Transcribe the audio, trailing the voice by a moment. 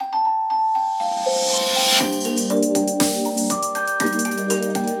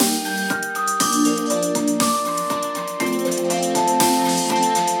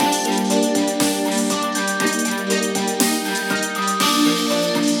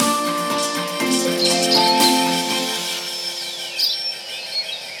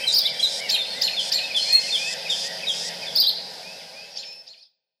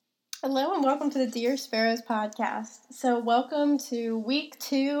the Dear Sparrows podcast. So, welcome to week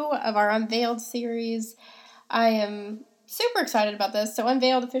 2 of our Unveiled series. I am super excited about this. So,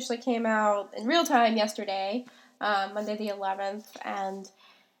 Unveiled officially came out in real time yesterday, Monday the 11th, and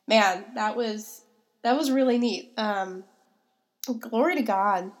man, that was really neat. Glory to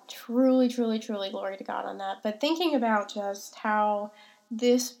God. Truly, truly, truly glory to God on that. But thinking about just how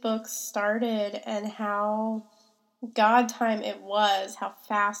this book started and how God time it was, how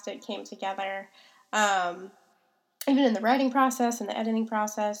fast it came together. Even in the writing process and the editing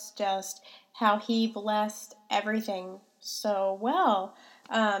process, just how he blessed everything so well.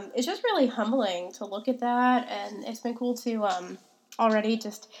 It's just really humbling to look at that, and it's been cool to already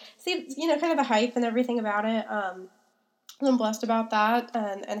just see, kind of the hype and everything about it. I'm blessed about that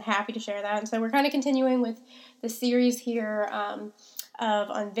and happy to share that. And so we're kind of continuing with the series here of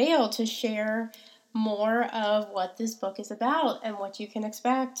Unveiled to share more of what this book is about and what you can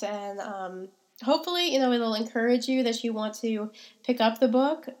expect. And hopefully, it'll encourage you that you want to pick up the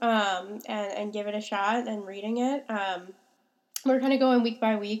book and give it a shot and reading it. We're kind of going week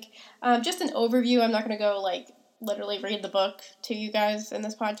by week. Just an overview. I'm not going to go literally read the book to you guys in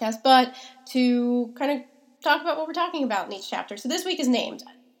this podcast, but to kind of talk about what we're talking about in each chapter. So this week is named.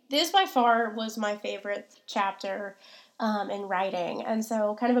 This by far was my favorite chapter in writing, and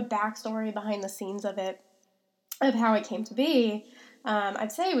so kind of a backstory behind the scenes of it, of how it came to be.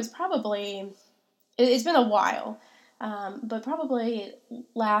 I'd say it was probably, it's been a while, but probably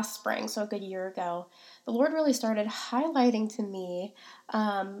last spring, so a good year ago, the Lord really started highlighting to me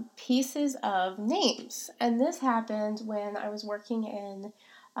pieces of names. And this happened when I was working in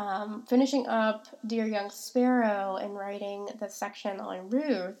finishing up Dear Young Sparrow and writing the section on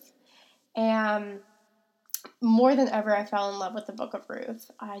Ruth. And more than ever, I fell in love with the book of Ruth.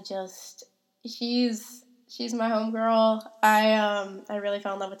 She's my homegirl. I really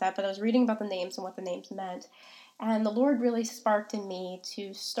fell in love with that, but I was reading about the names and what the names meant. And the Lord really sparked in me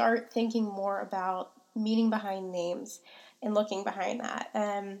to start thinking more about meaning behind names and looking behind that.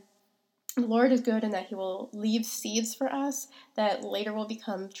 And the Lord is good in that He will leave seeds for us that later will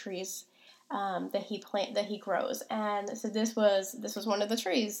become trees that He grows. And so this was one of the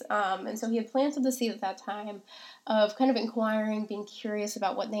trees. And so He had planted the seed at that time of kind of inquiring, being curious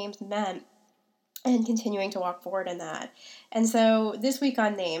about what names meant, and continuing to walk forward in that. And so this week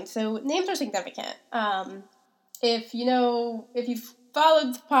on names. So names are significant. If you've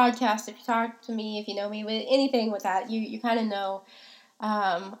followed the podcast, if you talk to me, if you know me with anything with that, you kind of know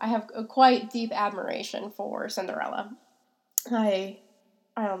I have a quite deep admiration for Cinderella.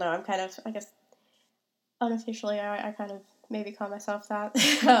 I don't know, I'm kind of, I guess, unofficially, I kind of maybe call myself that,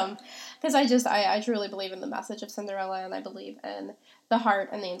 because I truly believe in the message of Cinderella, and I believe in the heart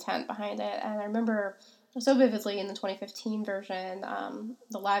and the intent behind it. And I remember so vividly in the 2015 version,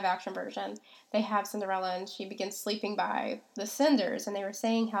 the live action version, they have Cinderella and she begins sleeping by the cinders, and they were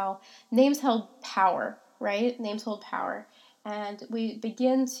saying how names held power, right? Names hold power. And we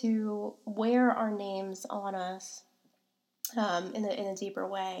begin to wear our names on us in a deeper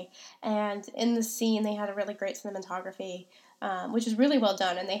way. And in the scene, they had a really great cinematography, which is really well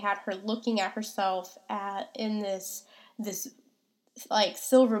done. And they had her looking at herself in this like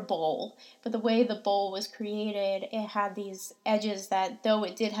silver bowl, but the way the bowl was created, it had these edges that, though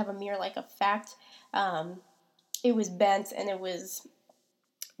it did have a mirror-like effect, it was bent and it was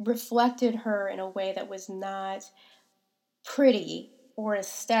reflected her in a way that was not pretty or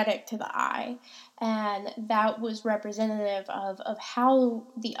aesthetic to the eye. And that was representative of how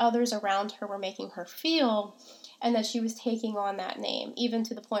the others around her were making her feel, and that she was taking on that name, even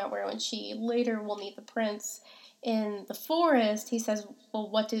to the point where when she later will meet the prince in the forest, he says, well,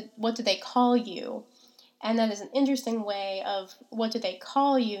 what did they call you? And that is an interesting way of, what do they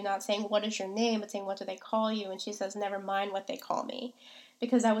call you? Not saying, what is your name, but saying, what do they call you? And she says, never mind what they call me,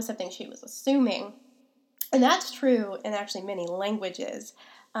 because that was something she was assuming. And that's true in actually many languages.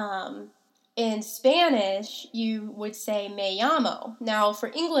 In Spanish, you would say me llamo. Now,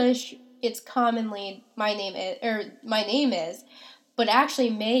 for English, it's commonly my name is, but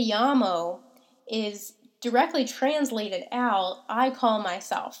actually me llamo is directly translated out, I call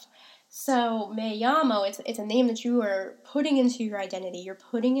myself. So me llamo, it's a name that you are putting into your identity, you're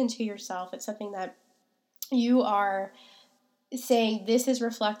putting into yourself. It's something that you are saying, this is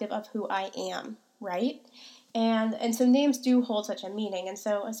reflective of who I am, right? And so names do hold such a meaning. And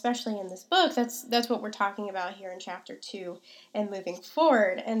so especially in this book, that's what we're talking about here in chapter 2 and moving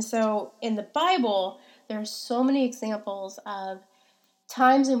forward. And so in the Bible, there are so many examples of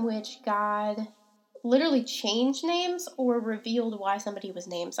times in which God literally changed names or revealed why somebody was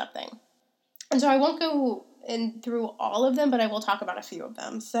named something. And so I won't go through all of them, but I will talk about a few of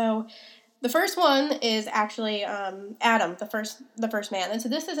them. So The first one is actually Adam, the first man. And so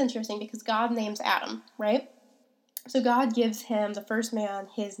this is interesting because God names Adam, right? So God gives him, the first man,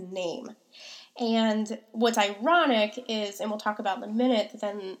 his name. And what's ironic is, and we'll talk about in a minute,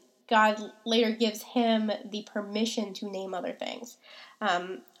 then God later gives him the permission to name other things.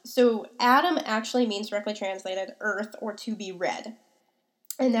 So Adam actually means, directly translated, earth or to be read.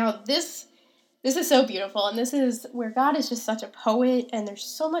 And now this is so beautiful, and this is where God is just such a poet, and there's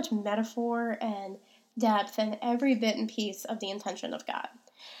so much metaphor and depth and every bit and piece of the intention of God.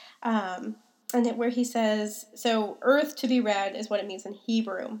 And where he says, so earth to be read is what it means in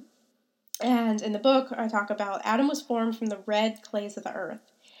Hebrew. And in the book, I talk about Adam was formed from the red clays of the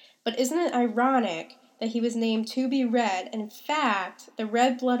earth. But isn't it ironic that he was named to be red, and in fact, the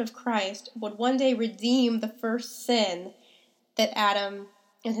red blood of Christ would one day redeem the first sin that Adam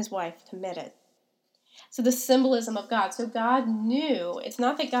and his wife committed? So the symbolism of God. So God knew, it's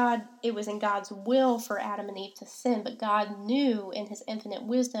not that it was in God's will for Adam and Eve to sin, but God knew in his infinite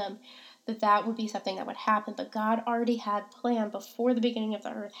wisdom that would be something that would happen. But God already had planned before the beginning of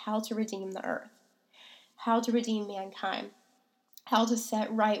the earth how to redeem the earth, how to redeem mankind, how to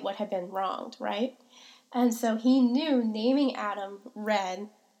set right what had been wronged, right? And so he knew, naming Adam red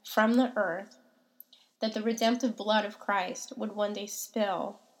from the earth, that the redemptive blood of Christ would one day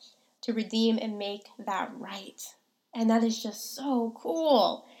spill to redeem and make that right. And that is just so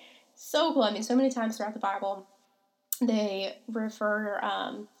cool. So cool. I mean, so many times throughout the Bible, they refer,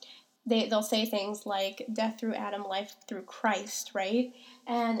 they'll say things like death through Adam, life through Christ, right?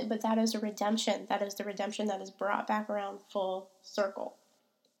 But that is a redemption. That is the redemption that is brought back around full circle.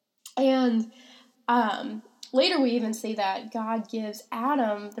 And later we even see that God gives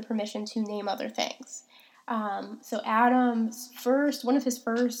Adam the permission to name other things. So Adam's one of his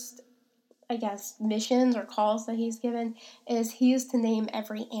first, I guess, missions or calls that he's given is he is to name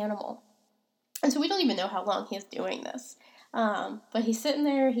every animal. And so we don't even know how long he's doing this. But he's sitting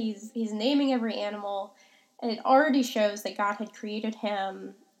there, he's naming every animal, and it already shows that God had created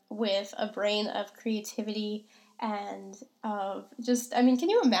him with a brain of creativity and of just, I mean, can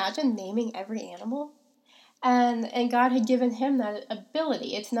you imagine naming every animal? And God had given him that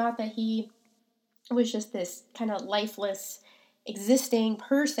ability. It's not that he was just this kind of lifeless existing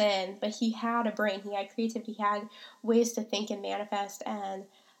person, but he had a brain, he had creativity, he had ways to think and manifest, and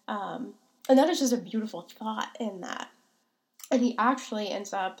that is just a beautiful thought in that. And he actually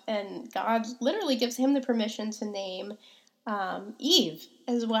ends up, and God literally gives him the permission to name Eve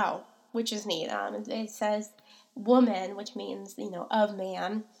as well, which is neat. It says woman, which means, of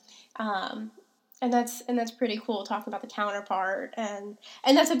man. And that's pretty cool, talking about the counterpart, and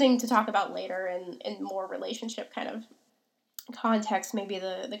that's something to talk about later in more relationship kind of context, maybe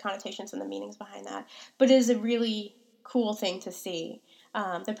the connotations and the meanings behind that. But it is a really cool thing to see,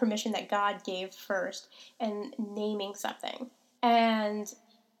 the permission that God gave first and naming something. And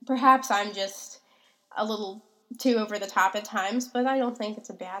perhaps I'm just a little too over the top at times, but I don't think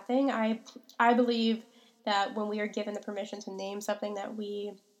it's a bad thing. I believe that when we are given the permission to name something, that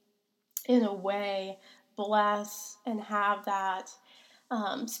we, in a way, bless and have that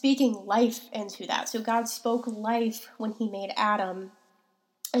speaking life into that. So God spoke life when he made Adam,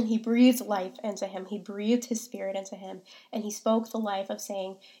 and he breathed life into him. He breathed his spirit into him, and he spoke the life of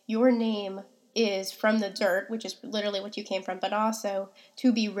saying, your name is from the dirt, which is literally what you came from, but also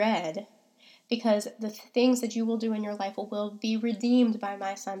to be read, because the things that you will do in your life will be redeemed by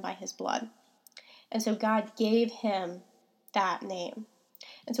my son, by his blood. And so God gave him that name.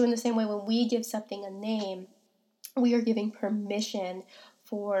 And so in the same way, when we give something a name, we are giving permission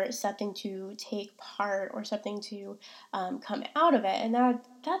for something to take part or something to come out of it. And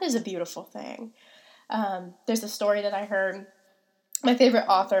that is a beautiful thing. There's a story that I heard. My favorite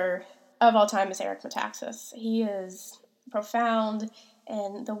author of all time is Eric Metaxas. He is profound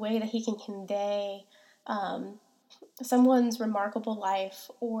in the way that he can convey someone's remarkable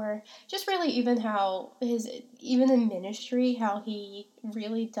life, or just really even even in ministry, how he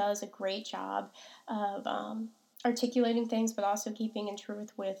really does a great job of articulating things, but also keeping in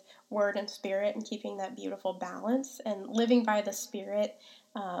truth with word and spirit, and keeping that beautiful balance and living by the spirit,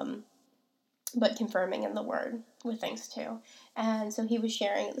 but confirming in the word with things too. And so he was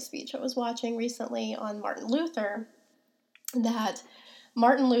sharing the speech I was watching recently on Martin Luther, that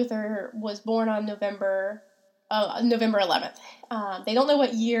Martin Luther was born on November 11th. They don't know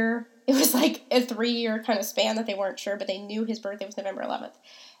what year. It was like a 3-year kind of span that they weren't sure, but they knew his birthday was November 11th.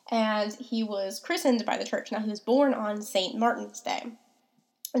 And he was christened by the church. Now, he was born on St. Martin's Day.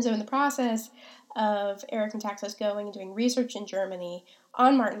 And so in the process of Eric Metaxas going and doing research in Germany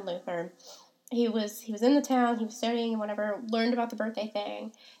on Martin Luther, he was in the town, he was studying and whatever, learned about the birthday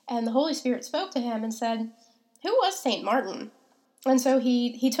thing, and the Holy Spirit spoke to him and said, "Who was Saint Martin?" And so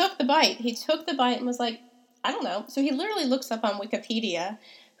he took the bite. He took the bite and was like, "I don't know." So he literally looks up on Wikipedia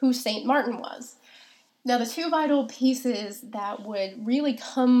who Saint Martin was. Now, the two vital pieces that would really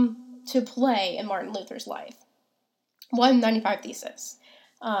come to play in Martin Luther's life. One, 95 Thesis.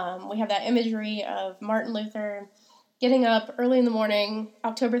 We have that imagery of Martin Luther getting up early in the morning,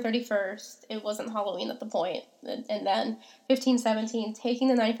 October 31st. It wasn't Halloween at the point. And then 1517, taking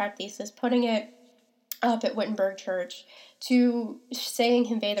the 95 Thesis, putting it up at Wittenberg Church to say and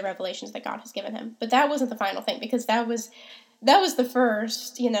convey the revelations that God has given him. But that wasn't the final thing, because that was the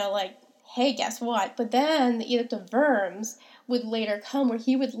first, like, hey, guess what? But then the Edict of Worms would later come, where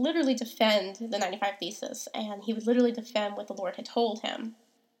he would literally defend the 95 Thesis, and he would literally defend what the Lord had told him.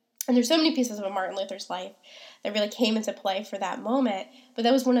 And there's so many pieces of Martin Luther's life that really came into play for that moment, but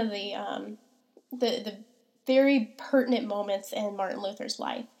that was one of the very pertinent moments in Martin Luther's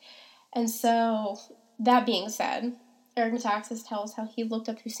life. And so, that being said, Eric Metaxas tells how he looked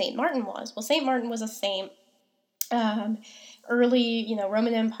up who St. Martin was. Well, St. Martin was a saint, early,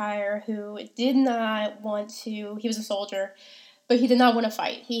 Roman Empire, who did not want to, he was a soldier, but he did not want to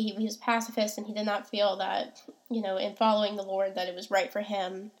fight. He was pacifist, and he did not feel that, in following the Lord, that it was right for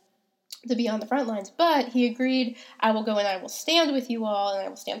him to be on the front lines. But he agreed, "I will go and I will stand with you all, and I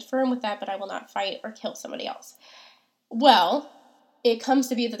will stand firm with that, but I will not fight or kill somebody else." Well, it comes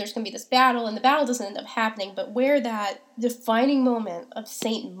to be that there's going to be this battle, and the battle doesn't end up happening, but where that defining moment of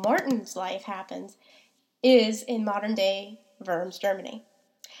St. Martin's life happens is in modern-day Worms, Germany.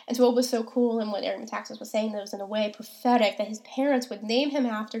 And so what was so cool, and what Eric Metaxas was saying, that was in a way prophetic, that his parents would name him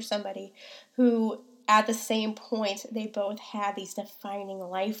after somebody who, at the same point, they both had these defining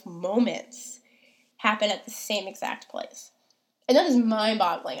life moments happen at the same exact place. And that is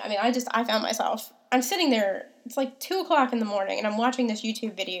mind-boggling. I mean, I found myself, I'm sitting there, it's like 2 o'clock in the morning, and I'm watching this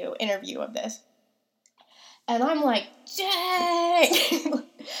YouTube video interview of this. And I'm like, dang!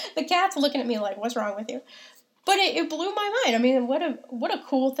 The cat's looking at me like, what's wrong with you? But it blew my mind. I mean, what a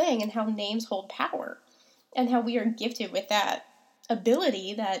cool thing, and how names hold power, and how we are gifted with that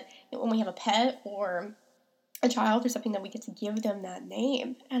ability that when we have a pet or a child or something, that we get to give them that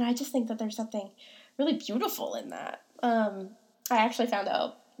name. And I just think that there's something really beautiful in that. I actually found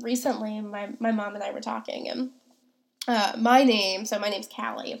out recently, my mom and I were talking, and my name's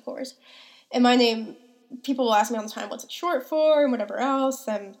Callie, of course, and my name, people will ask me all the time, what's it short for, and whatever else,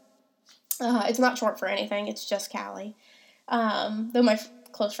 and it's not short for anything, it's just Callie, though my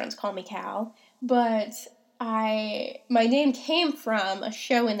close friends call me Cal, but my name came from a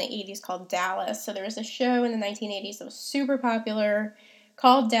show in the 80s called Dallas. So there was a show in the 1980s that was super popular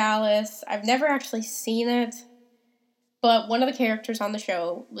called Dallas. I've never actually seen it, but one of the characters on the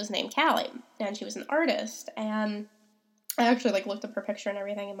show was named Callie, and she was an artist, and I actually looked up her picture and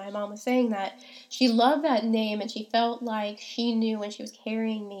everything, and my mom was saying that she loved that name, and she felt like she knew when she was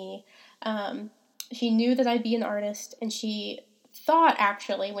carrying me, she knew that I'd be an artist, and she thought,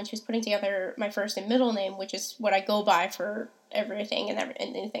 actually, when she was putting together my first and middle name, which is what I go by for everything and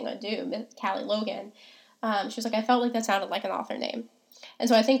anything I do, Callie Logan, she was like, I felt like that sounded like an author name. And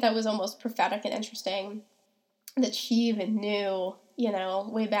so I think that was almost prophetic and interesting that she even knew,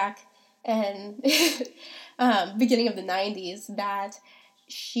 way back in beginning of the 90s, that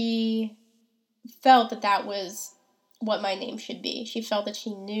she felt that that was what my name should be. She felt that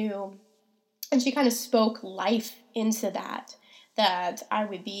she knew, and she kind of spoke life into that I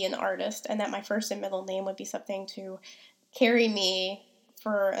would be an artist, and that my first and middle name would be something to carry me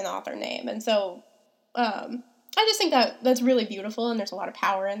for an author name. And so I just think that that's really beautiful, and there's a lot of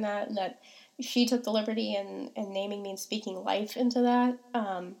power in that, and that she took the liberty in naming me and speaking life into that.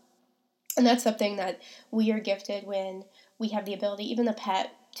 And that's something that we are gifted when we have the ability, even a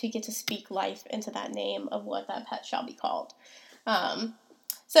pet, to get to speak life into that name of what that pet shall be called.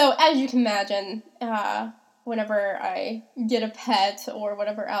 So as you can imagine, whenever I get a pet or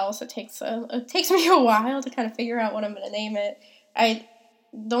whatever else, it takes me a while to kind of figure out what I'm going to name it. I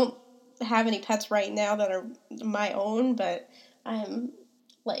don't have any pets right now that are my own, but I'm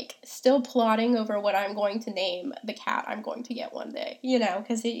still plotting over what I'm going to name the cat I'm going to get one day,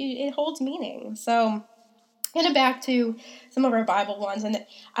 because it holds meaning. So getting back to some of our Bible ones, and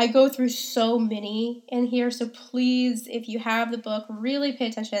I go through so many in here, so please, if you have the book, really pay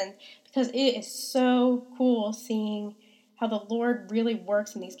attention, because it is so cool seeing how the Lord really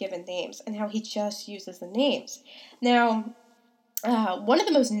works in these given names, and how he just uses the names. Now, one of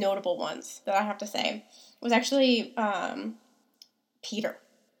the most notable ones that I have to say was actually Peter.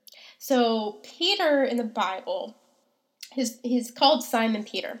 So Peter in the Bible He's called Simon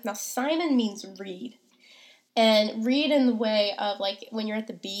Peter. Now, Simon means reed. And reed in the way of like when you're at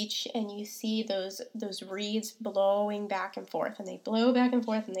the beach and you see those reeds blowing back and forth, and they blow back and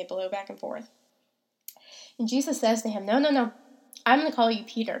forth and they blow back and forth. And Jesus says to him, no, no, no, I'm going to call you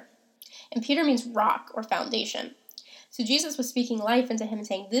Peter. And Peter means rock or foundation. So Jesus was speaking life into him and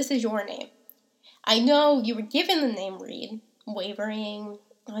saying, this is your name. I know you were given the name Reed, wavering,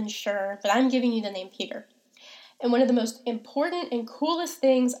 unsure, but I'm giving you the name Peter. And one of the most important and coolest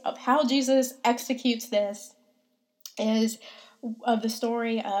things of how Jesus executes this is of the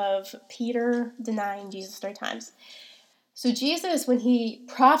story of Peter denying Jesus 3 times. So Jesus, when he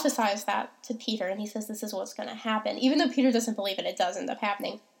prophesies that to Peter, and he says this is what's going to happen, even though Peter doesn't believe it, it does end up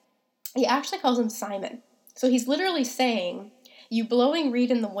happening, he actually calls him Simon. So he's literally saying, you blowing reed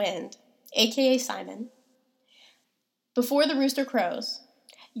in the wind, aka Simon, before the rooster crows,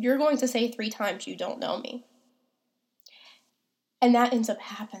 you're going to say 3 times you don't know me. And that ends up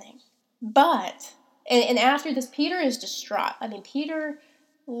happening. But, and after this, Peter is distraught. I mean, Peter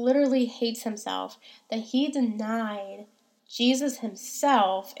literally hates himself that he denied Jesus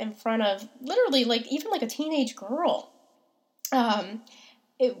himself in front of literally even a teenage girl.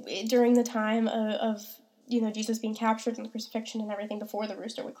 During the time of Jesus being captured and the crucifixion and everything before the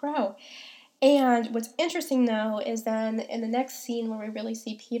rooster would crow. And what's interesting, though, is then in the next scene where we really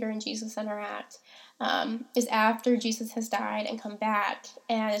see Peter and Jesus interact, is after Jesus has died and come back.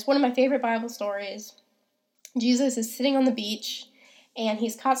 And it's one of my favorite Bible stories. Jesus is sitting on the beach, and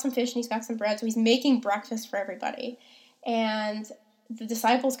he's caught some fish and he's got some bread, so he's making breakfast for everybody. And the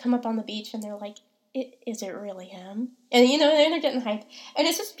disciples come up on the beach, and they're like, is it really him? And, they're getting hyped. And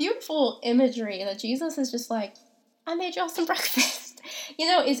it's this beautiful imagery that Jesus is just like, I made y'all some breakfast.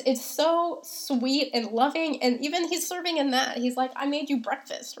 It's so sweet and loving, and even he's serving in that. He's like, I made you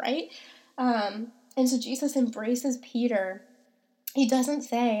breakfast, right? And so Jesus embraces Peter. He doesn't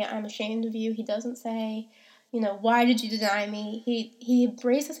say, I'm ashamed of you. He doesn't say, why did you deny me? He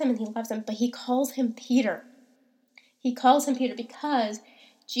embraces him and he loves him, but he calls him Peter. He calls him Peter because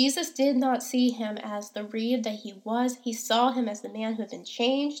Jesus did not see him as the reed that he was. He saw him as the man who had been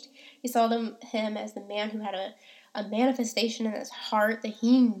changed. He saw him as the man who had a manifestation in his heart that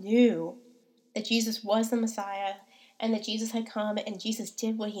he knew that Jesus was the Messiah and that Jesus had come and Jesus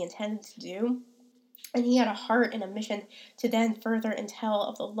did what he intended to do. And he had a heart and a mission to then further and tell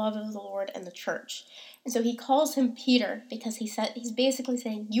of the love of the Lord and the church. And so he calls him Peter because he's basically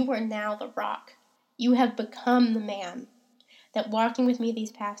saying, you are now the rock. You have become the man that walking with me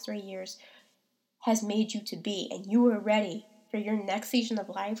these past 3 years has made you to be. And you are ready for your next season of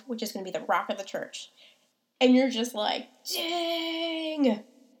life, which is going to be the rock of the church. And you're just like, dang!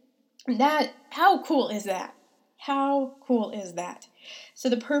 How cool is that? How cool is that? So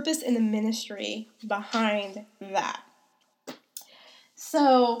the purpose and the ministry behind that.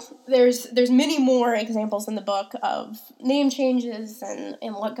 So there's many more examples in the book of name changes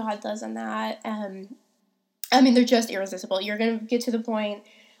and what God does in that. They're just irresistible. You're going to get to the point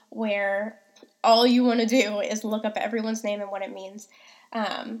where all you want to do is look up everyone's name and what it means.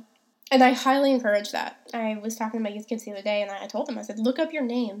 And I highly encourage that. I was talking to my youth kids the other day, and I told them, I said, look up your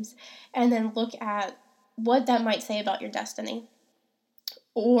names and then look at what that might say about your destiny.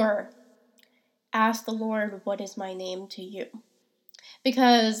 Or ask the Lord, what is my name to you?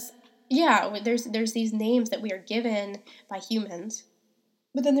 Because, yeah, there's these names that we are given by humans,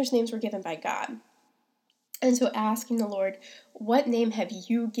 but then there's names we're given by God. And so asking the Lord, what name have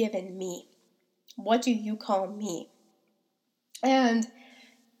you given me? What do you call me? And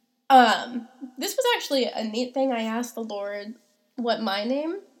this was actually a neat thing. I asked the Lord what my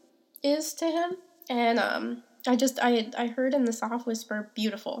name is to him. And I heard in the soft whisper,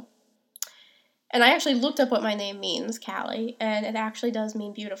 beautiful. And I actually looked up what my name means, Callie, and it actually does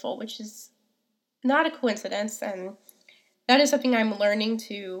mean beautiful, which is not a coincidence. And that is something I'm learning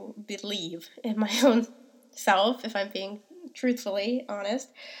to believe in my own self, if I'm being truthfully honest.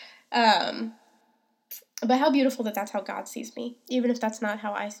 But how beautiful that's how God sees me, even if that's not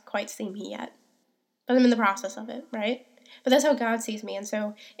how I quite see me yet. But I'm in the process of it, right? But that's how God sees me. And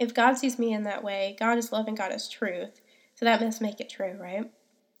so if God sees me in that way, God is love and God is truth. So that must make it true, right?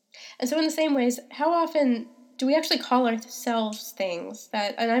 And so in the same ways, how often do we actually call ourselves things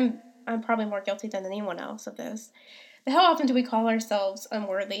that, and I'm probably more guilty than anyone else of this, but how often do we call ourselves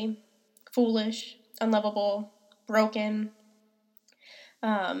unworthy, foolish, unlovable, broken,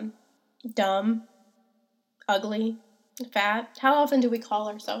 dumb, ugly, fat? How often do we call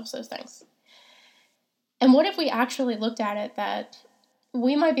ourselves those things? And what if we actually looked at it that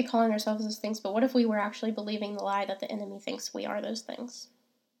we might be calling ourselves those things, but what if we were actually believing the lie that the enemy thinks we are those things?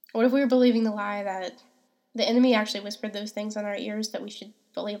 What if we were believing the lie that The enemy actually whispered those things in our ears that we should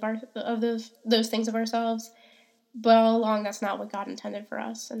believe those things of ourselves. But all along, that's not what God intended for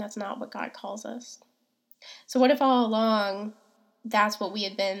us, and that's not what God calls us. So what if all along that's what we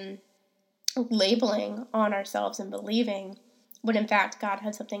had been labeling on ourselves and believing, when in fact God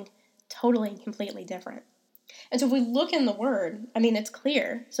had something totally and completely different? And so if we look in the Word, I mean, it's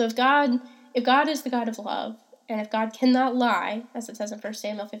clear. So if God is the God of love, and if God cannot lie, as it says in 1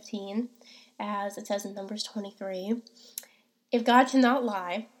 Samuel 15, as it says in Numbers 23, if God cannot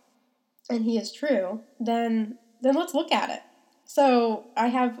lie, and He is true, then let's look at it. So I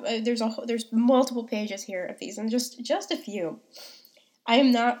have there's multiple pages here of these, and just a few. I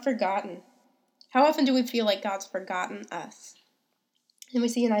am not forgotten. How often do we feel like God's forgotten us? And we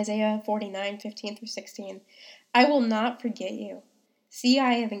see in Isaiah 49:15-16, I will not forget you. See,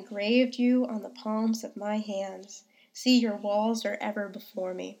 I have engraved you on the palms of my hands. See, your walls are ever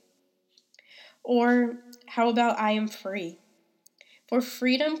before me. Or how about I am free? For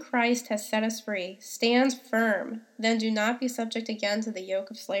freedom Christ has set us free. Stand firm, then do not be subject again to the yoke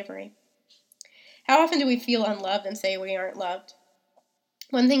of slavery. How often do we feel unloved and say we aren't loved?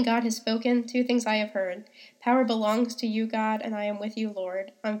 One thing God has spoken, two things I have heard. Power belongs to you, God, and I am with you,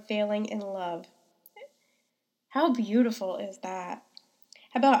 Lord, unfailing in love. How beautiful is that?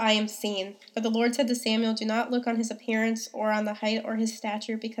 How about I am seen? For the Lord said to Samuel, do not look on his appearance or on the height or his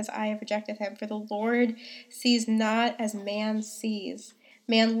stature, because I have rejected him. For the Lord sees not as man sees.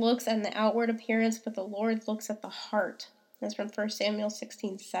 Man looks at the outward appearance, but the Lord looks at the heart. That's from 1 Samuel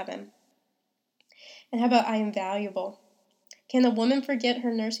 16:7. And how about I am valuable? Can the woman forget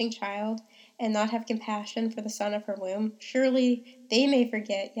her nursing child and not have compassion for the son of her womb? Surely they may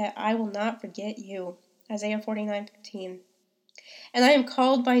forget, yet I will not forget you. Isaiah 49:15. And I am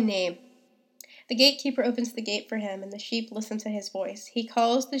called by name. The gatekeeper opens the gate for him, and the sheep listen to his voice. He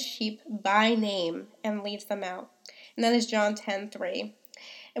calls the sheep by name and leads them out. And that is John 10:3.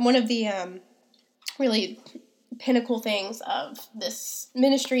 And one of the really pinnacle things of this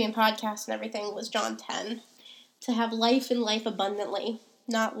ministry and podcast and everything was John 10. To have life and life abundantly,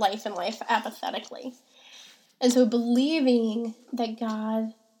 not life and life apathetically. And so believing that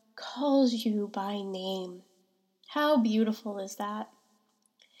God calls you by name. How beautiful is that?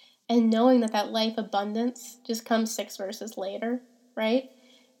 And knowing that life abundance just comes 6 verses later, right?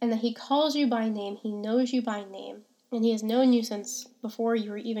 And that He calls you by name, He knows you by name, and He has known you since before you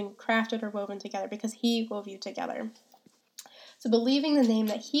were even crafted or woven together, because He wove you together. So believing the name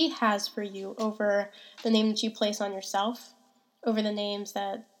that He has for you over the name that you place on yourself, over the names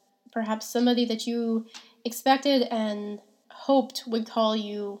that perhaps somebody that you expected and hoped would call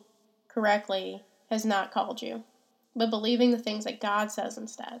you correctly has not called you, but believing the things that God says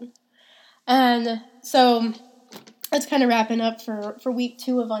instead. And so that's kind of wrapping up for week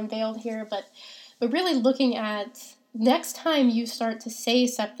 2 of Unveiled here, but really looking at next time you start to say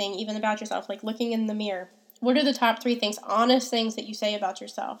something even about yourself, like looking in the mirror, what are the top 3 things, honest things that you say about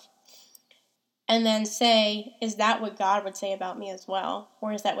yourself? And then say, is that what God would say about me as well?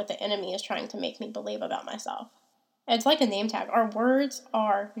 Or is that what the enemy is trying to make me believe about myself? It's like a name tag. Our words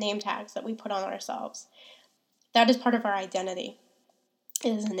are name tags that we put on ourselves. That is part of our identity,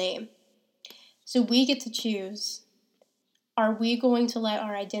 is a name. So we get to choose, are we going to let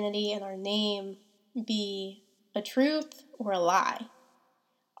our identity and our name be a truth or a lie?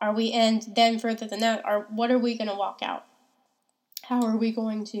 Are we, and then further than that, what are we going to walk out? How are we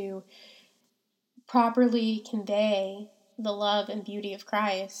going to properly convey the love and beauty of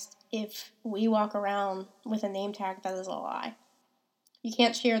Christ if we walk around with a name tag that is a lie? You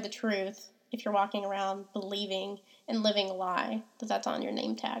can't share the truth if you're walking around believing and living a lie, because that's on your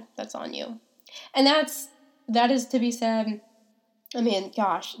name tag, that's on you. And that is to be said, I mean,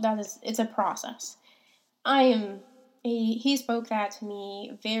 gosh, it's a process. He spoke that to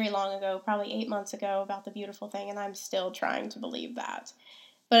me very long ago, probably 8 months ago, about the beautiful thing, and I'm still trying to believe that.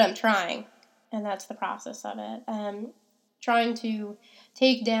 But I'm trying, and that's the process of it. Trying to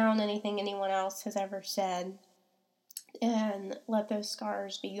take down anything anyone else has ever said and let those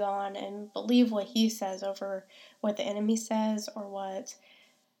scars be gone and believe what He says over what the enemy says or what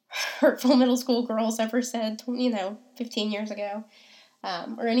hurtful middle school girls ever said, 15 years ago,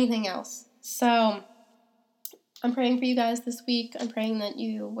 or anything else. So I'm praying for you guys this week. I'm praying that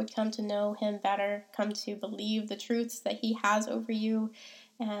you would come to know Him better, come to believe the truths that He has over you,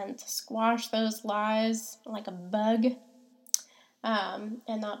 and to squash those lies like a bug, and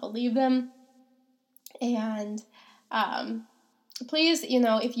not believe them. And please,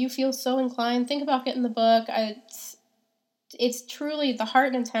 if you feel so inclined, think about getting the book. It's truly, the heart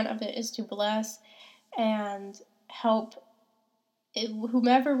and intent of it is to bless and help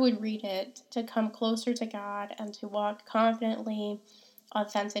whomever would read it to come closer to God and to walk confidently,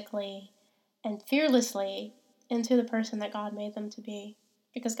 authentically, and fearlessly into the person that God made them to be.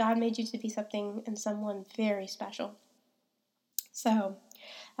 Because God made you to be something and someone very special. So,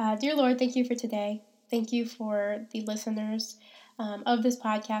 dear Lord, thank you for today. Thank you for the listeners of this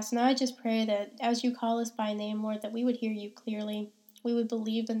podcast. And I just pray that as you call us by name, Lord, that we would hear you clearly. We would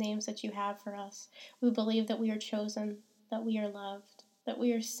believe the names that you have for us. We would believe that we are chosen, that we are loved, that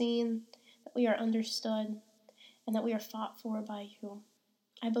we are seen, that we are understood, and that we are fought for by you.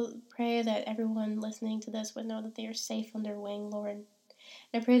 I pray that everyone listening to this would know that they are safe under wing, Lord.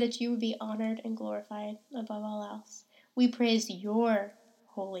 And I pray that you would be honored and glorified above all else. We praise your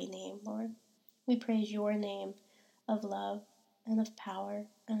holy name, Lord. We praise your name of love and of power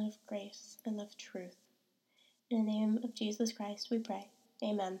and of grace and of truth. In the name of Jesus Christ, we pray.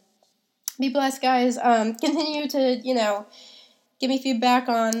 Amen. Be blessed, guys. Continue to, give me feedback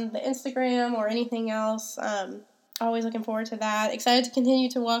on the Instagram or anything else. Always looking forward to that. Excited to continue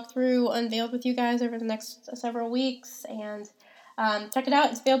to walk through Unveiled with you guys over the next several weeks. And check it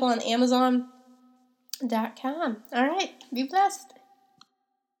out. It's available on Amazon.com. All right. Be blessed.